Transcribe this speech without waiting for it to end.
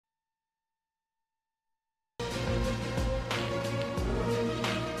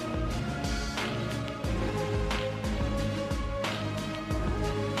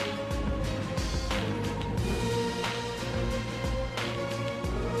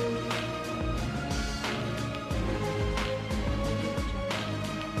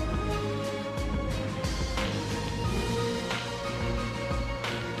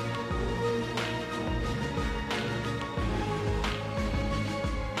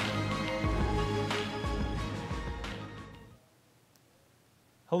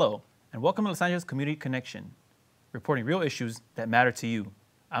Hello, and welcome to Los Angeles Community Connection, reporting real issues that matter to you.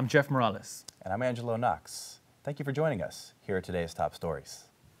 I'm Jeff Morales. And I'm Angelo Knox. Thank you for joining us. Here are today's top stories.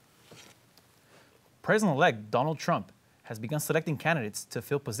 President-elect Donald Trump has begun selecting candidates to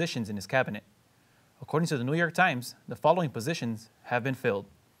fill positions in his cabinet. According to the New York Times, the following positions have been filled.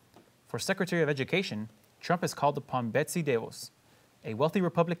 For Secretary of Education, Trump has called upon Betsy DeVos, a wealthy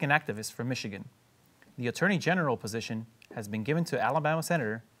Republican activist from Michigan. The Attorney General position has been given to Alabama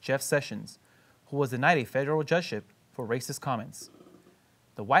Senator Jeff Sessions, who was denied a federal judgeship for racist comments.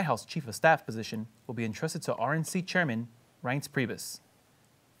 The White House Chief of Staff position will be entrusted to RNC Chairman Reince Priebus.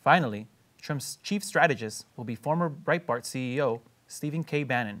 Finally, Trump's chief strategist will be former Breitbart CEO Stephen K.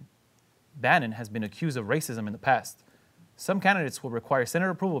 Bannon. Bannon has been accused of racism in the past. Some candidates will require Senate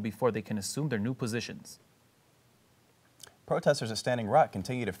approval before they can assume their new positions. Protesters at Standing Rock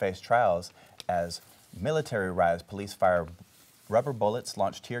continue to face trials as military-rise police fire rubber bullets,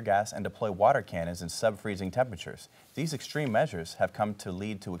 launch tear gas, and deploy water cannons in sub-freezing temperatures. These extreme measures have come to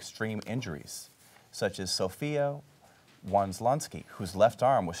lead to extreme injuries, such as Sophia Wanslonsky, whose left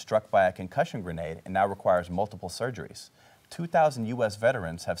arm was struck by a concussion grenade and now requires multiple surgeries. 2,000 U.S.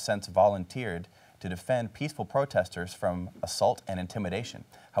 veterans have since volunteered to defend peaceful protesters from assault and intimidation.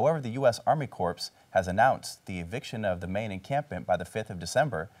 However, the U.S. Army Corps has announced the eviction of the main encampment by the 5th of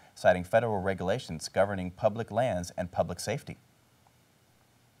December, citing federal regulations governing public lands and public safety.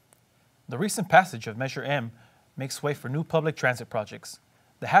 The recent passage of Measure M makes way for new public transit projects.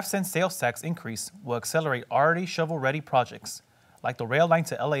 The half-cent sales tax increase will accelerate already shovel-ready projects, like the rail line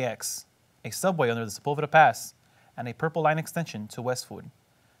to LACC, a subway under the Sepulveda Pass, and a Purple Line extension to Westwood.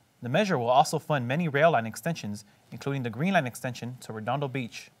 The measure will also fund many rail line extensions, including the Green Line extension to Redondo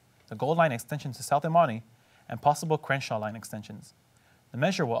Beach, the Gold Line extension to South Imani, and possible Crenshaw Line extensions. The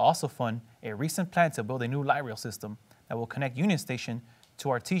measure will also fund a recent plan to build a new light rail system that will connect Union Station to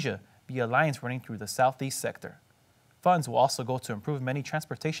Artesia via lines running through the southeast sector. Funds will also go to improve many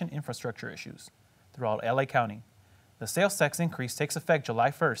transportation infrastructure issues throughout LA County. The sales tax increase takes effect July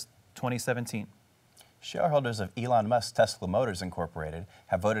 1st, 2017. Shareholders of Elon Musk's Tesla Motors Incorporated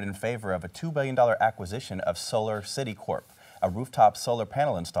have voted in favor of a $2 billion acquisition of Solar City Corp, a rooftop solar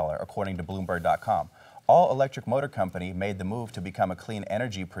panel installer, according to Bloomberg.com. All-Electric Motor Company made the move to become a clean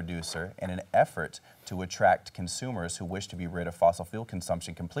energy producer in an effort to attract consumers who wish to be rid of fossil fuel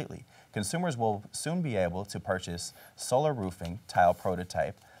consumption completely. Consumers will soon be able to purchase solar roofing tile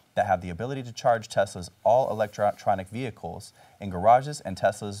prototype that have the ability to charge Tesla's all-electronic vehicles in garages and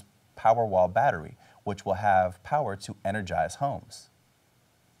Tesla's Powerwall battery, which will have power to energize homes.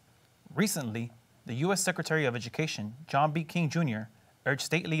 Recently, the U.S. Secretary of Education, John B. King Jr., urged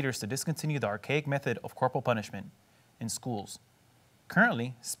state leaders to discontinue the archaic method of corporal punishment in schools.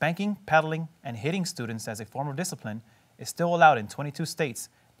 Currently, spanking, paddling, and hitting students as a form of discipline is still allowed in 22 states,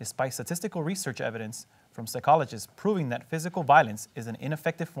 despite statistical research evidence from psychologists proving that physical violence is an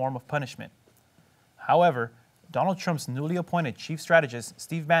ineffective form of punishment. However, Donald Trump's newly appointed chief strategist,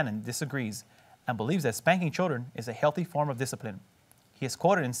 Steve Bannon, disagrees and believes that spanking children is a healthy form of discipline. He is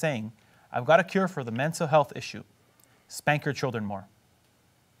quoted in saying, "I've got a cure for the mental health issue. Spank your children more."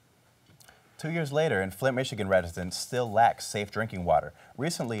 2 years later, and Flint, Michigan residents still lack safe drinking water.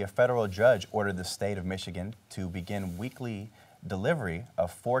 Recently, a federal judge ordered the state of Michigan to begin weekly delivery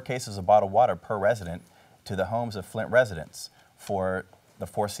of 4 cases of bottled water per resident to the homes of Flint residents for the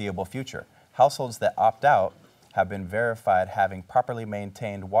foreseeable future. Households that opt out have been verified having properly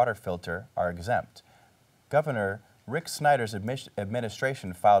maintained water filter are exempt. Governor Rick Snyder's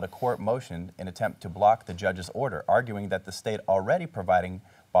administration filed a court motion in attempt to block the judge's order, arguing that the state already providing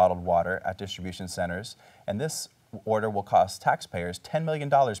bottled water at distribution centers, and this order will cost taxpayers $10 million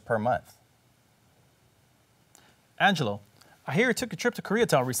per month. Angelo, I hear you took a trip to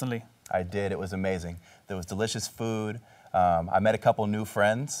Koreatown recently. I did. It was amazing. There was delicious food. I met a couple new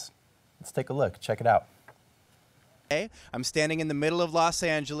friends. Let's take a look. Check it out. I'm standing in the middle of Los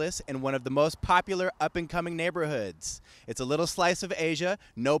Angeles in one of the most popular up-and-coming neighborhoods. It's a little slice of Asia,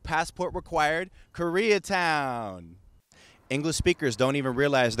 no passport required, Koreatown. English speakers don't even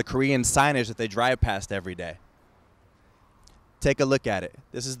realize the Korean signage that they drive past every day. Take a look at it.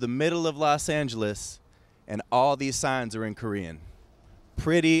 This is the middle of Los Angeles, and all these signs are in Korean.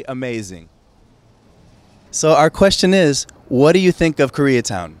 Pretty amazing. So our question is, what do you think of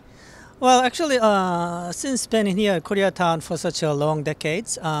Koreatown? Well, actually, since being here in Koreatown for such a long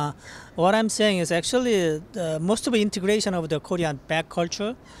decades, What I'm saying is actually most of the integration of the Korean back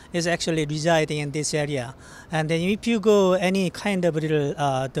culture is actually residing in this area. And then if you go any kind of little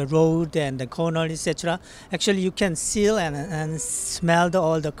the road and the corner, etc., actually you can see and smell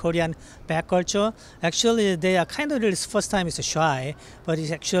all the Korean back culture. Actually, they are kind of first time is shy, but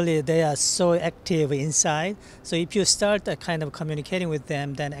it's actually they are so active inside. So if you start kind of communicating with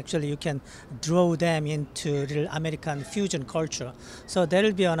them, then actually you can draw them into real American fusion culture. So that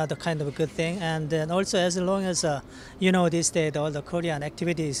will be another kind of a good thing. And then also as long as these days all the Korean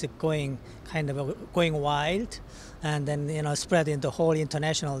activities going going wild, and then spreading the whole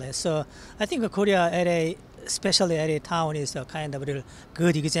internationally. So I think Korea LA, especially LA town, is a kind of real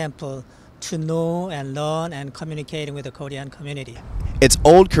good example to know and learn and communicating with the Korean community. It's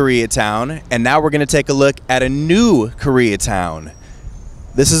old Koreatown, and now we're going to take a look at a new Koreatown.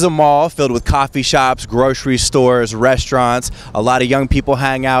 This is a mall filled with coffee shops, grocery stores, restaurants. A lot of young people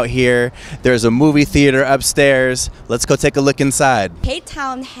hang out here. There's a movie theater upstairs. Let's go take a look inside.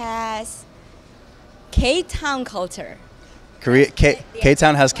 K-Town has K-Town culture.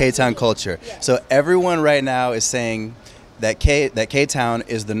 K-Town has K-Town culture. Yes. So everyone right now is saying that K-Town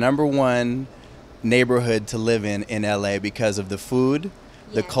is the #1 neighborhood to live in LA because of the food,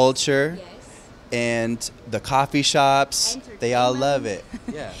 the culture, and the coffee shops. They all love it.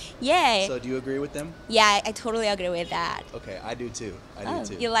 Yeah. Yeah. So do you agree with them? Yeah, I totally agree with that. Okay, I do too.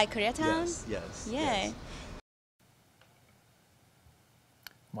 You like Koreatown? Yes. Yeah. Yes.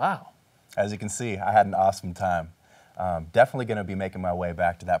 Wow. As you can see, I had an awesome time. Definitely going to be making my way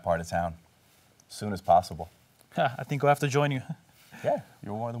back to that part of town as soon as possible. I think we'll have to join you. Yeah,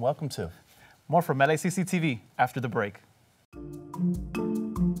 you're more than welcome to. More from LACC TV after the break.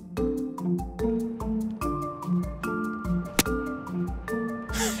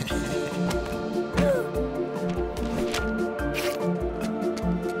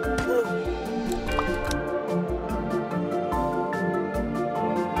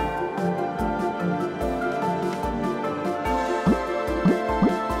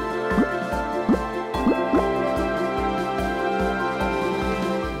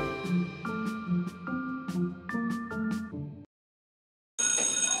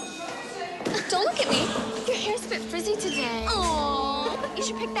 Don't look at me. Your hair's a bit frizzy today. Oh, you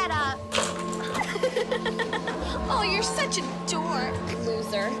should pick that up. Oh, you're such a dork.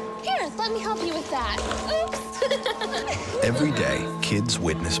 Loser. Here, let me help you with that. Oops. Every day, kids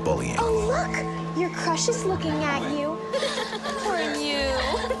witness bullying. Oh, look. Your crush is looking at you. Poor you.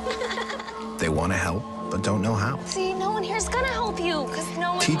 They want to help, but don't know how. See, no one here's gonna help you, because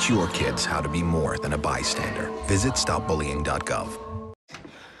no one... Teach your kids how to be more than a bystander. Visit stopbullying.gov.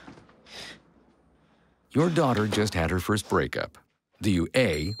 Your daughter just had her first breakup. Do you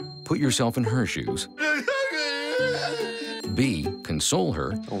A, put yourself in her shoes? B, console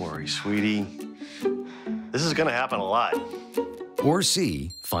her? Don't worry, sweetie. This is gonna happen a lot. Or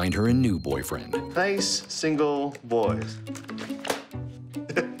C, find her a new boyfriend? Nice, single boys.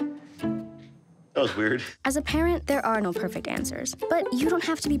 That was weird. As a parent, there are no perfect answers. But you don't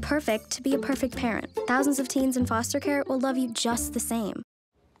have to be perfect to be a perfect parent. Thousands of teens in foster care will love you just the same.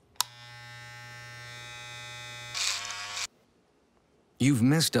 You've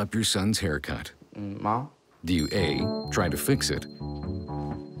messed up your son's haircut. Mom? Do you A, try to fix it?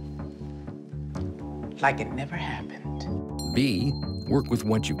 Like it never happened. B, work with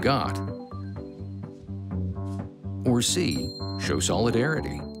what you got? Or C, show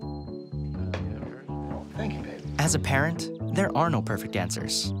solidarity? Thank you, baby. As a parent, there are no perfect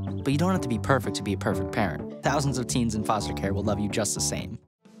answers. But you don't have to be perfect to be a perfect parent. Thousands of teens in foster care will love you just the same.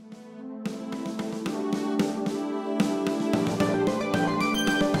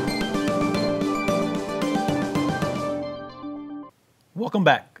 Welcome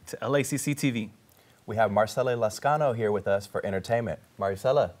back to LACC TV. We have Marcela Lascano here with us for entertainment.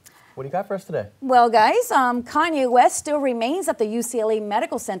 Marcela, what do you got for us today? Well, guys, Kanye West still remains at the UCLA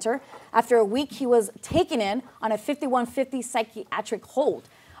Medical Center. After a week, he was taken in on a 5150 psychiatric hold.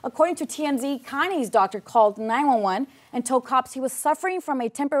 According to TMZ, Kanye's doctor called 911 and told cops he was suffering from a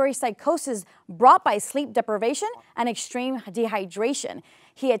temporary psychosis brought by sleep deprivation and extreme dehydration.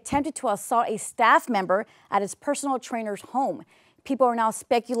 He attempted to assault a staff member at his personal trainer's home. People are now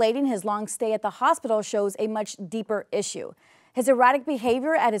speculating his long stay at the hospital shows a much deeper issue. His erratic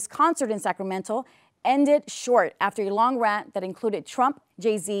behavior at his concert in Sacramento ended short after a long rant that included Trump,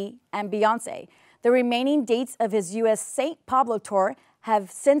 Jay-Z, and Beyonce. The remaining dates of his U.S. St. Pablo tour have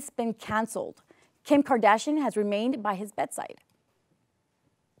since been canceled. Kim Kardashian has remained by his bedside.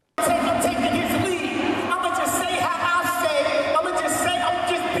 I'm taking his lead. I'ma just say how I say. I'ma just say, I'ma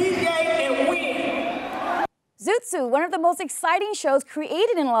just be gay and win. Zoot Suit, one of the most exciting shows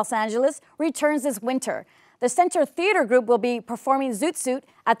created in Los Angeles, returns this winter. The Center Theater Group will be performing Zoot Suit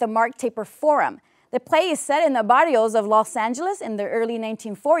at the Mark Taper Forum. The play is set in the barrios of Los Angeles in the early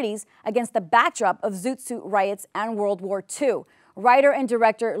 1940s against the backdrop of Zoot Suit riots and World War II. Writer and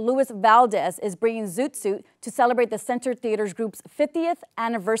director Luis Valdez is bringing Zoot Suit to celebrate the Center Theater Group's 50th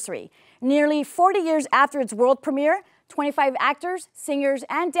anniversary. Nearly 40 years after its world premiere, 25 actors, singers,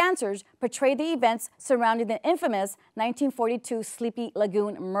 and dancers portray the events surrounding the infamous 1942 Sleepy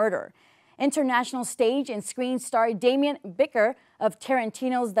Lagoon murder. International stage and screen star Damien Bicker of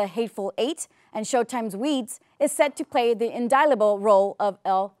Tarantino's The Hateful Eight and Showtime's Weeds is set to play the indelible role of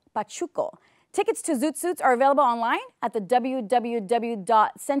El Pachuco. Tickets to Zoot Suits are available online at the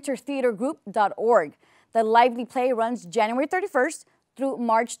www.centertheatergroup.org. The lively play runs January 31st through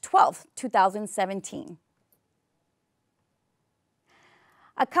March 12th, 2017.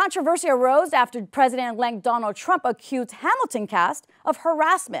 A controversy arose after President-elect Donald Trump accused Hamilton cast of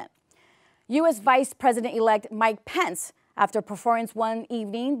harassment. U.S. Vice President-elect Mike Pence, after a performance one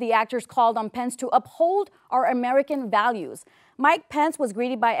evening, the actors called on Pence to uphold our American values. Mike Pence was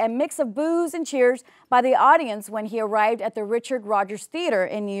greeted by a mix of boos and cheers by the audience when he arrived at the Richard Rodgers Theater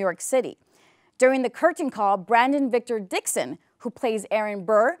in New York City. During the curtain call, Brandon Victor Dixon, who plays Aaron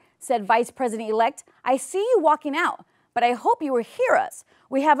Burr, said, "Vice President-elect, I see you walking out, but I hope you will hear us.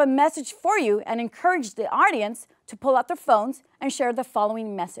 We have a message for you," and encouraged the audience to pull out their phones and share the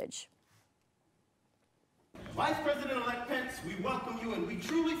following message. Vice President-elect Pence, we welcome you and we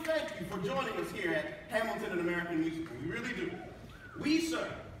truly thank you for joining us here at Hamilton, an American Musical. We really do. We, sir,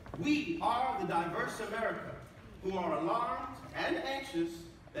 we are the diverse America who are alarmed and anxious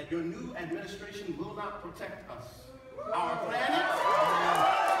that your new administration will not protect us, our planet,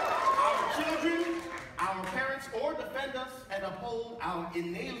 our children, our parents, or defend us and uphold our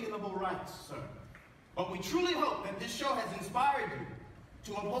inalienable rights, sir. But we truly hope that this show has inspired you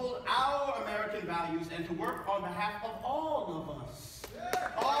to uphold our American values and to work on behalf of all of us.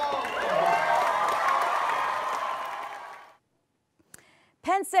 All of us.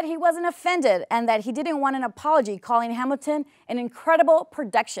 Pence said he wasn't offended and that he didn't want an apology, calling Hamilton an incredible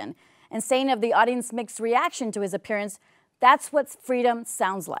production and saying of the audience's mixed reaction to his appearance, "That's what freedom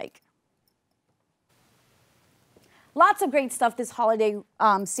sounds like." Lots of great stuff this holiday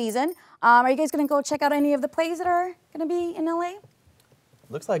season. Are you guys going to go check out any of the plays that are going to be in LA?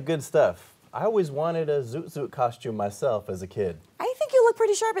 Looks like good stuff. I always wanted a Zoot Suit costume myself as a kid. I think you look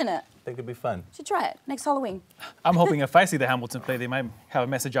pretty sharp in it. I think it'd be fun. Should try it next Halloween. I'm hoping if I see the Hamilton play, they might have a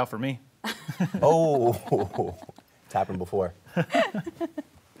message out for me. Oh, it's happened before.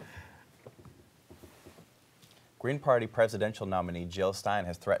 Green Party presidential nominee Jill Stein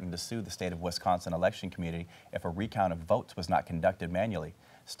has threatened to sue the state of Wisconsin election community if a recount of votes was not conducted manually.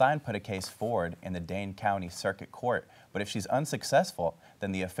 Stein put a case forward in the Dane County Circuit Court, but if she's unsuccessful,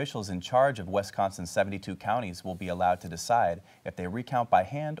 then the officials in charge of Wisconsin's 72 counties will be allowed to decide if they recount by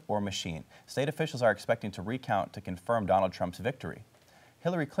hand or machine. State officials are expecting to recount to confirm Donald Trump's victory.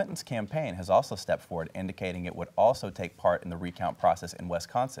 Hillary Clinton's campaign has also stepped forward, indicating it would also take part in the recount process in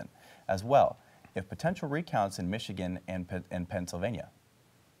Wisconsin as well, if potential recounts in Michigan and Pennsylvania.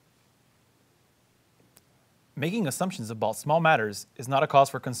 Making assumptions about small matters is not a cause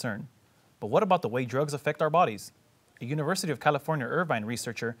for concern. But what about the way drugs affect our bodies? A University of California Irvine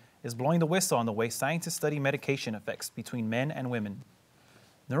researcher is blowing the whistle on the way scientists study medication effects between men and women.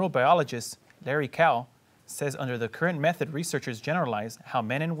 Neurobiologist Larry Cao says under the current method, researchers generalize how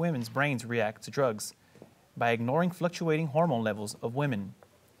men and women's brains react to drugs by ignoring fluctuating hormone levels of women.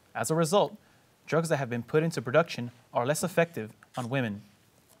 As a result, drugs that have been put into production are less effective on women.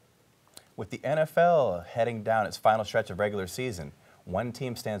 With the NFL heading down its final stretch of regular season, one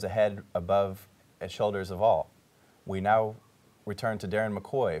team stands ahead above the shoulders of all. We now return to Darren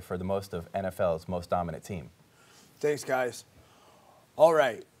McCoy for the most of NFL's most dominant team. Thanks, guys. All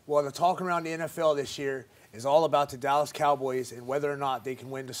right. Well, the talk around the NFL this year is all about the Dallas Cowboys and whether or not they can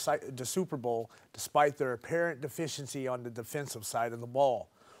win the Super Bowl despite their apparent deficiency on the defensive side of the ball.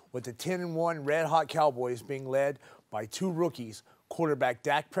 With the 10-1 red-hot Cowboys being led by two rookies, quarterback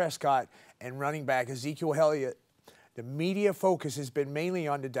Dak Prescott and running back Ezekiel Elliott, the media focus has been mainly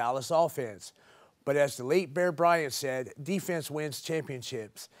on the Dallas offense. But as the late Bear Bryant said, defense wins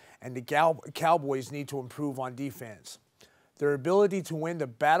championships, and the Cowboys need to improve on defense. Their ability to win the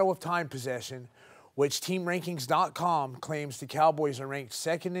battle of time possession, which TeamRankings.com claims the Cowboys are ranked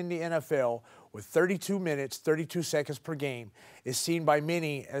second in the NFL with 32 minutes, 32 seconds per game, is seen by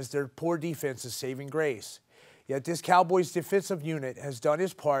many as their poor defense's saving grace. Yet this Cowboys defensive unit has done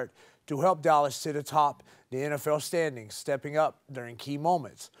its part to help Dallas sit atop the NFL standings, stepping up during key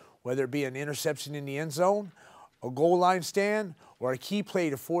moments, whether it be an interception in the end zone, a goal line stand, or a key play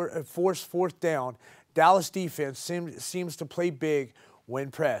to force fourth down, Dallas defense seems to play big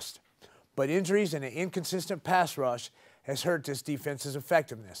when pressed. But injuries and an inconsistent pass rush has hurt this defense's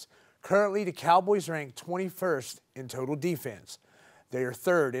effectiveness. Currently, the Cowboys rank 21st in total defense. They are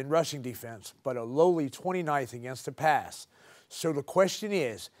 3rd in rushing defense, but a lowly 29th against the pass. So the question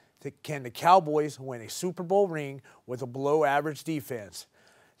is, can the Cowboys win a Super Bowl ring with a below-average defense?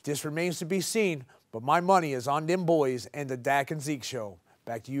 This remains to be seen, but my money is on them boys and the Dak and Zeke show.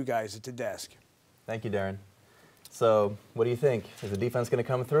 Back to you guys at the desk. Thank you, Darren. So, what do you think? Is the defense going to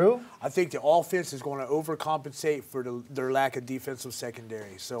come through? I think the offense is going to overcompensate for their lack of defensive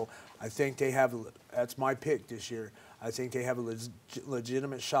secondary. So, I think they have, that's my pick this year, I think they have a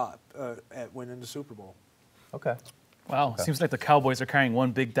legitimate shot at winning the Super Bowl. Okay. Wow, Okay. seems like the Cowboys are carrying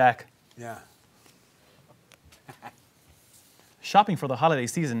one big Dak. Yeah. Shopping for the holiday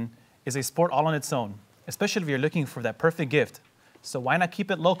season is a sport all on its own, especially if you're looking for that perfect gift. So why not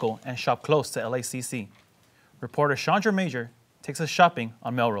keep it local and shop close to LACC? Reporter Shaundra Major takes us shopping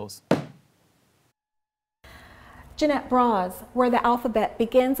on Melrose. Jeanette Bras, where the alphabet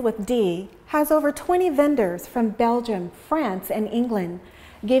begins with D, has over 20 vendors from Belgium, France, and England,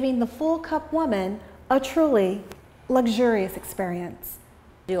 giving the full cup woman a truly luxurious experience.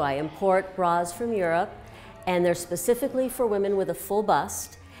 I import bras from Europe, and they're specifically for women with a full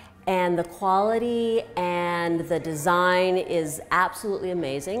bust, and the quality and the design is absolutely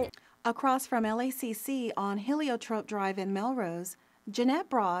amazing. Across from LACC on Heliotrope Drive in Melrose, Jeanette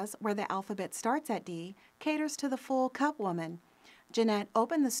Bras, where the alphabet starts at D, caters to the full cup woman. Jeanette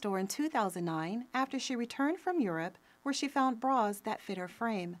opened the store in 2009 after she returned from Europe, where she found bras that fit her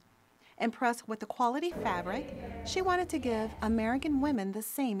frame. Impressed with the quality fabric, she wanted to give American women the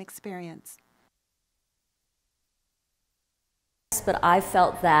same experience. But I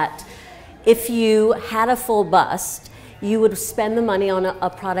felt that if you had a full bust, you would spend the money on a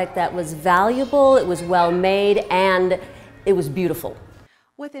product that was valuable, it was well made, and it was beautiful.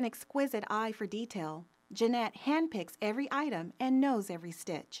 With an exquisite eye for detail, Jeanette handpicks every item and knows every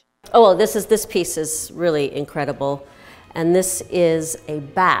stitch. Oh, well, this piece is really incredible. And this is a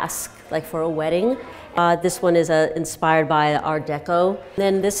basque, like for a wedding. This one is inspired by Art Deco.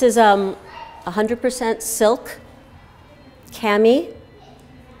 Then this is 100% silk cami.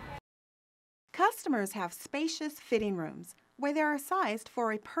 Customers have spacious fitting rooms where they are sized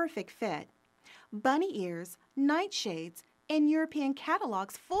for a perfect fit. Bunny ears, nightshades, and European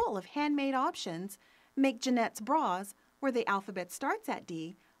catalogs full of handmade options make Jeanette's Bras, where the alphabet starts at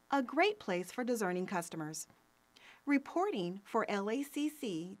D, a great place for discerning customers. Reporting for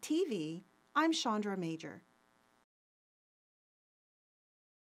LACC TV, I'm Shaundra Major.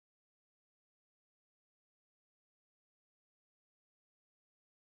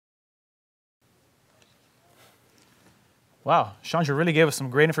 Wow, Shaundra really gave us some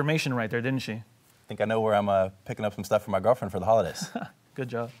great information right there, didn't she? I think I know where I'm picking up some stuff for my girlfriend for the holidays. Good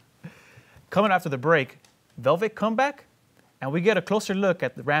job. Coming after the break, Velvet comeback, and we get a closer look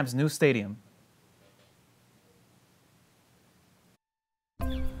at the Rams' new stadium.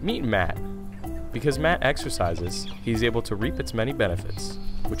 Meet Matt. Because Matt exercises, he's able to reap its many benefits,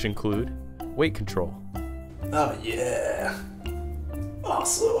 which include weight control. Oh yeah.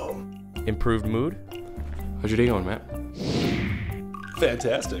 Awesome. Improved mood. How's your day going, Matt?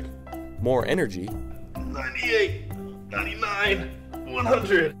 Fantastic. More energy. 98, 99,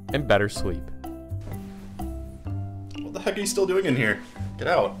 100. And better sleep. What the heck are you still doing in here? Get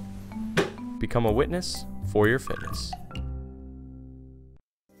out. Become a witness for your fitness.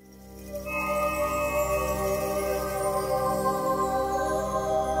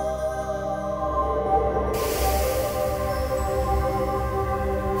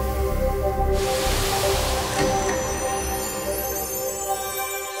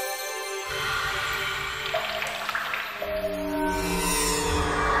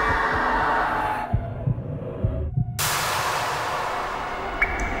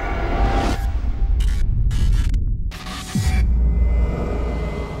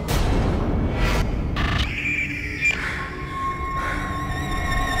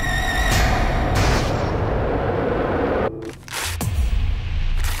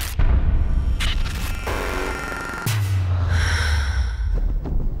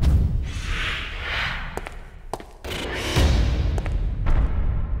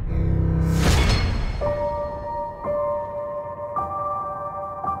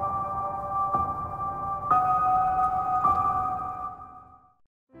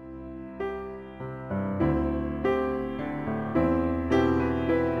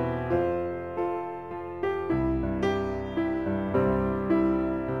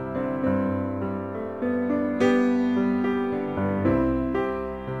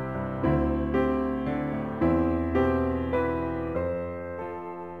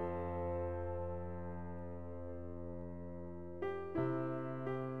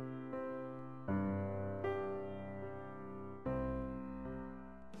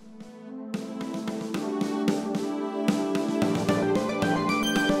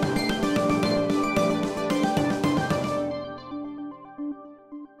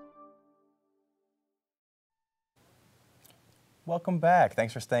 Welcome back.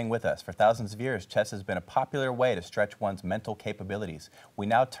 Thanks for staying with us. For thousands of years, chess has been a popular way to stretch one's mental capabilities. We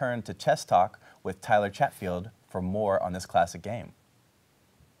now turn to Chess Talk with Tyler Chatfield for more on this classic game.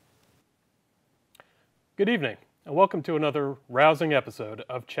 Good evening, and welcome to another rousing episode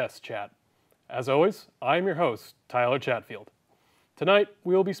of Chess Chat. As always, I am your host, Tyler Chatfield. Tonight,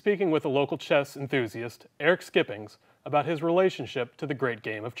 we will be speaking with a local chess enthusiast, Eric Skippings, about his relationship to the great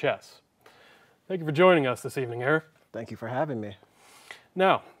game of chess. Thank you for joining us this evening, Eric. Thank you for having me.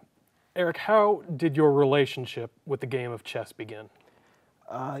 Now, Eric, how did your relationship with the game of chess begin?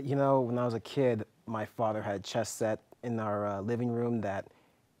 You know, when I was a kid, my father had a chess set in our living room that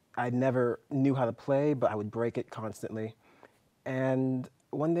I never knew how to play, but I would break it constantly. And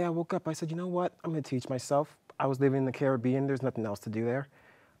one day I woke up, I said, you know what, I'm going to teach myself. I was living in the Caribbean, there's nothing else to do there.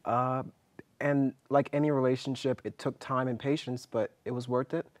 And like any relationship, it took time and patience, but it was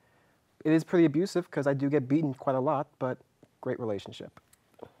worth it. It is pretty abusive because I do get beaten quite a lot, but great relationship.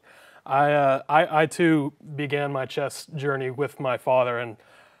 I too began my chess journey with my father, and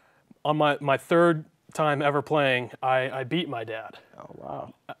on my third time ever playing, I beat my dad. Oh,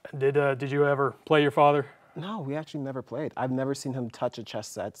 wow. Did you ever play your father? No, we actually never played. I've never seen him touch a chess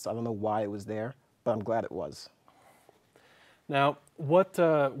set, so I don't know why it was there, but I'm glad it was. Now, what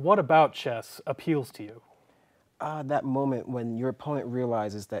about chess appeals to you? That moment when your opponent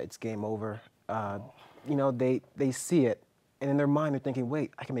realizes that it's game over. You know, they see it, and in their mind they're thinking,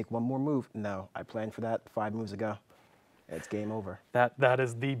 wait, I can make one more move. No, I planned for that 5 moves ago. It's game over. That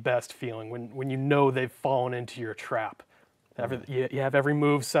is the best feeling, when you know they've fallen into your trap. You have every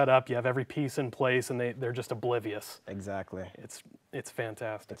move set up, you have every piece in place, and they're just oblivious. Exactly. It's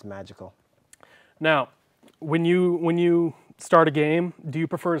fantastic. It's magical. Now, when you start a game, do you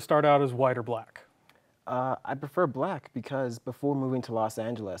prefer to start out as white or black? I prefer black because before moving to Los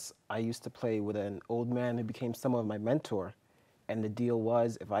Angeles, I used to play with an old man who became somewhat of my mentor. And the deal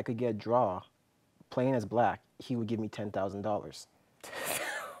was, if I could get a draw playing as black, he would give me $10,000.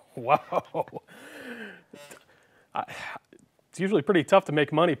 Wow. It's usually pretty tough to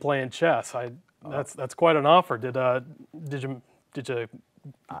make money playing chess. That's quite an offer. Did you?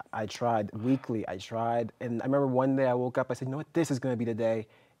 I tried weekly. I tried, and I remember one day I woke up. I said, "You know what? This is going to be the day."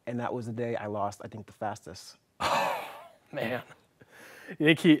 And that was the day I lost, I think, the fastest. Oh, man. You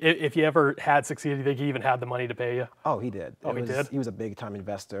think if you ever had succeeded, you think he even had the money to pay you? Oh, he did. He did? He was a big-time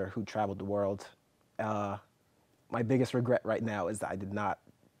investor who traveled the world. My biggest regret right now is that I did not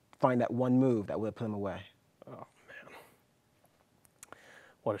find that one move that would have put him away. Oh, man.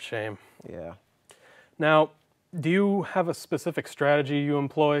 What a shame. Yeah. Now, do you have a specific strategy you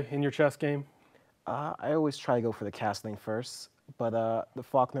employ in your chess game? I always try to go for the castling first. But the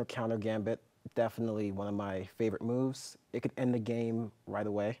Faulkner counter gambit, definitely one of my favorite moves. It could end the game right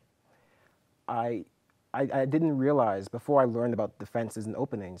away. I didn't realize before I learned about defenses and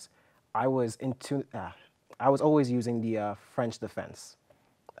openings, I was always using the French defense.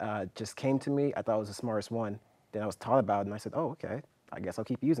 Just came to me, I thought it was the smartest one. Then I was taught about it, and I said, oh, okay, I guess I'll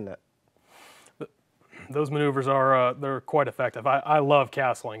keep using it. Those maneuvers are they're quite effective. I love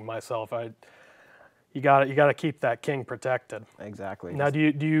castling myself. You got to keep that king protected. Exactly. Now, do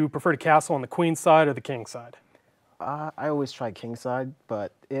you prefer to castle on the queen side or the king side? I always try king side,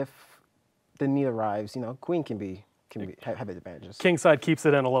 but if the need arrives, you know, queen can have advantages. King side keeps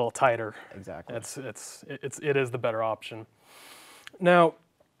it in a little tighter. Exactly. It is the better option. Now,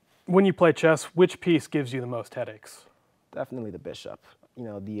 when you play chess, which piece gives you the most headaches? Definitely the bishop. You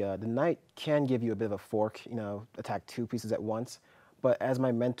know, the knight can give you a bit of a fork. You know, attack 2 pieces at once. But as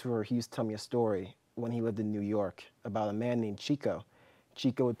my mentor, he used to tell me a story when he lived in New York about a man named Chico.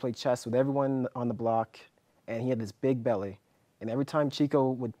 Chico would play chess with everyone on the block, and he had this big belly. And every time Chico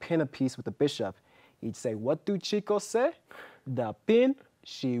would pin a piece with the bishop, he'd say, "What do Chico say? The pin,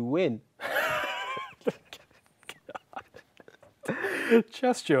 she win."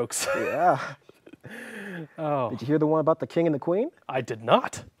 Chess jokes. Yeah. Oh. Did you hear the one about the king and the queen? I did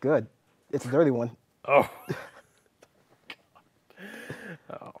not. Good. It's a dirty one. Oh.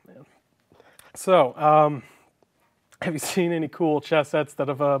 Oh, man. So, have you seen any cool chess sets that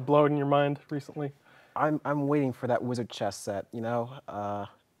have blown in your mind recently? I'm waiting for that wizard chess set, you know.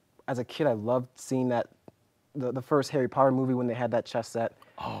 As a kid, I loved seeing that, the first Harry Potter movie when they had that chess set.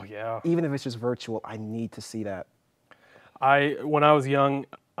 Oh, yeah. Even if it's just virtual, I need to see that. When I was young,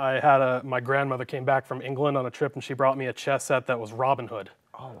 my grandmother came back from England on a trip, and she brought me a chess set that was Robin Hood.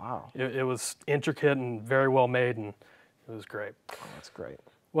 Oh, wow. It was intricate and very well made, and it was great. Oh, that's great.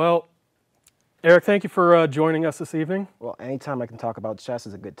 Well, Eric, thank you for joining us this evening. Well, anytime I can talk about chess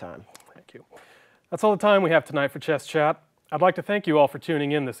is a good time. Thank you. That's all the time we have tonight for Chess Chat. I'd like to thank you all for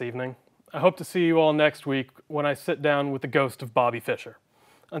tuning in this evening. I hope to see you all next week when I sit down with the ghost of Bobby Fischer.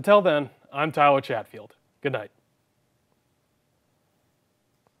 Until then, I'm Tyler Chatfield. Good night.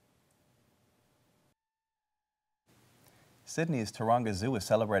 Sydney's Taronga Zoo is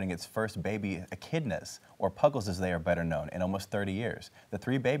celebrating its first baby echidnas, or puggles as they are better known, in almost 30 years. The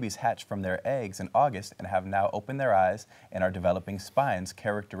 3 babies hatched from their eggs in August and have now opened their eyes and are developing spines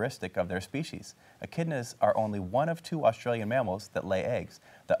characteristic of their species. Echidnas are only one of 2 Australian mammals that lay eggs.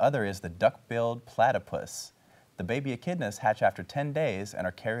 The other is the duck-billed platypus. The baby echidnas hatch after 10 days and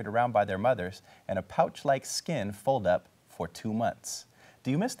are carried around by their mothers, and a pouch-like skin fold up for 2 months. Do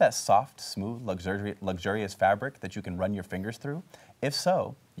you miss that soft, smooth, luxurious fabric that you can run your fingers through? If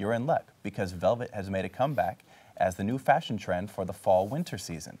so, you're in luck, because velvet has made a comeback as the new fashion trend for the fall-winter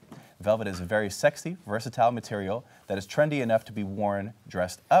season. Velvet is a very sexy, versatile material that is trendy enough to be worn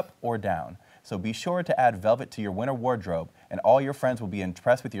dressed up or down. So be sure to add velvet to your winter wardrobe, and all your friends will be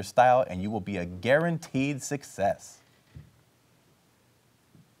impressed with your style, and you will be a guaranteed success.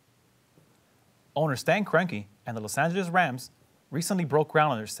 Owner Stan Kroenke and the Los Angeles Rams recently broke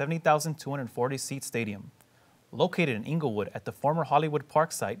ground on their 70,240-seat stadium. Located in Inglewood at the former Hollywood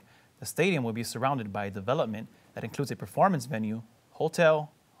Park site, the stadium will be surrounded by a development that includes a performance venue,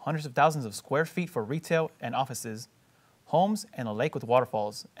 hotel, hundreds of thousands of square feet for retail and offices, homes, and a lake with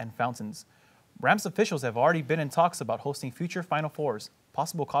waterfalls and fountains. Rams officials have already been in talks about hosting future Final Fours,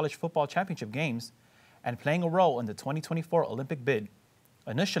 possible college football championship games, and playing a role in the 2024 Olympic bid.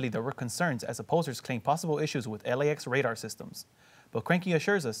 Initially, there were concerns as opposers claimed possible issues with LAX radar systems, but Kroenke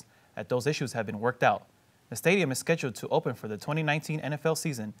assures us that those issues have been worked out. The stadium is scheduled to open for the 2019 NFL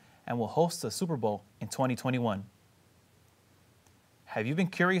season and will host the Super Bowl in 2021. Have you been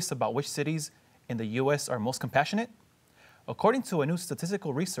curious about which cities in the U.S. are most compassionate? According to a new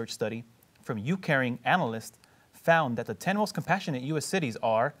statistical research study from U-Caring analysts, found that the 10 most compassionate U.S. cities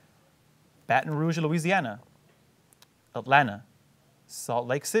are Baton Rouge, Louisiana, Atlanta, Salt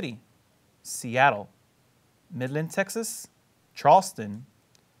Lake City, Seattle, Midland, Texas, Charleston,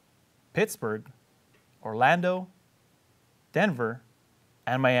 Pittsburgh, Orlando, Denver,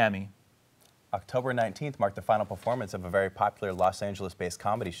 and Miami. October 19th marked the final performance of a very popular Los Angeles-based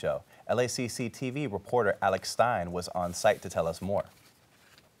comedy show. LACC TV reporter Alex Stein was on site to tell us more.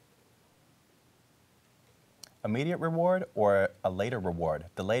 Immediate reward or a later reward?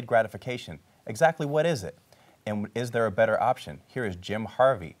 Delayed gratification. Exactly what is it? And is there a better option? Here is Jim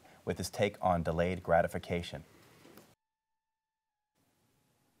Harvey with his take on delayed gratification.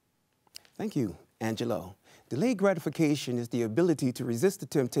 Thank you, Angelo. Delayed gratification is the ability to resist the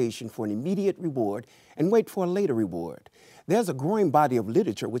temptation for an immediate reward and wait for a later reward. There's a growing body of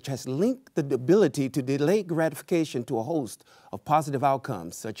literature which has linked the ability to delay gratification to a host of positive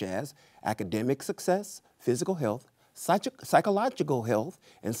outcomes, such as academic success, physical health, psychological health,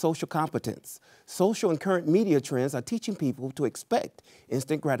 and social competence. Social and current media trends are teaching people to expect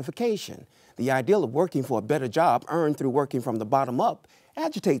instant gratification. The ideal of working for a better job earned through working from the bottom up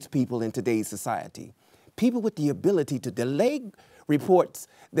agitates people in today's society. People with the ability to delay reports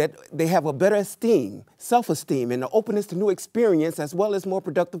that they have a better esteem, self-esteem, and an openness to new experience, as well as more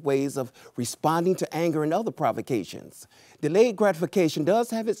productive ways of responding to anger and other provocations. Delayed gratification does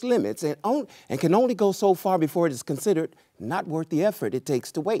have its limits and can only go so far before it is considered not worth the effort it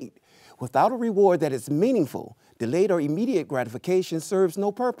takes to wait. Without a reward that is meaningful, delayed or immediate gratification serves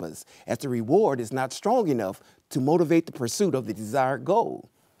no purpose, as the reward is not strong enough to motivate the pursuit of the desired goal.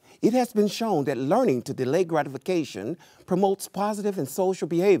 It has been shown that learning to delay gratification promotes positive and social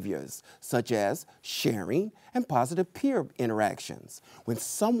behaviors, such as sharing and positive peer interactions. When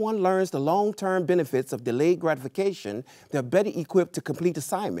someone learns the long-term benefits of delayed gratification, they're better equipped to complete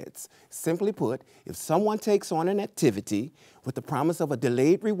assignments. Simply put, if someone takes on an activity with the promise of a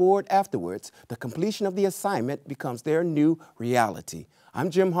delayed reward afterwards, the completion of the assignment becomes their new reality. I'm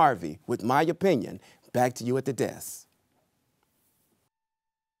Jim Harvey with my opinion. Back to you at the desk.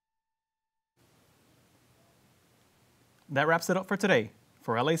 That wraps it up for today.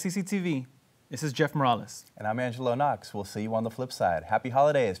 For LACC TV, this is Jeff Morales. And I'm Angelo Knox. We'll see you on the flip side. Happy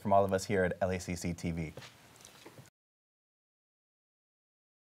holidays from all of us here at LACC TV.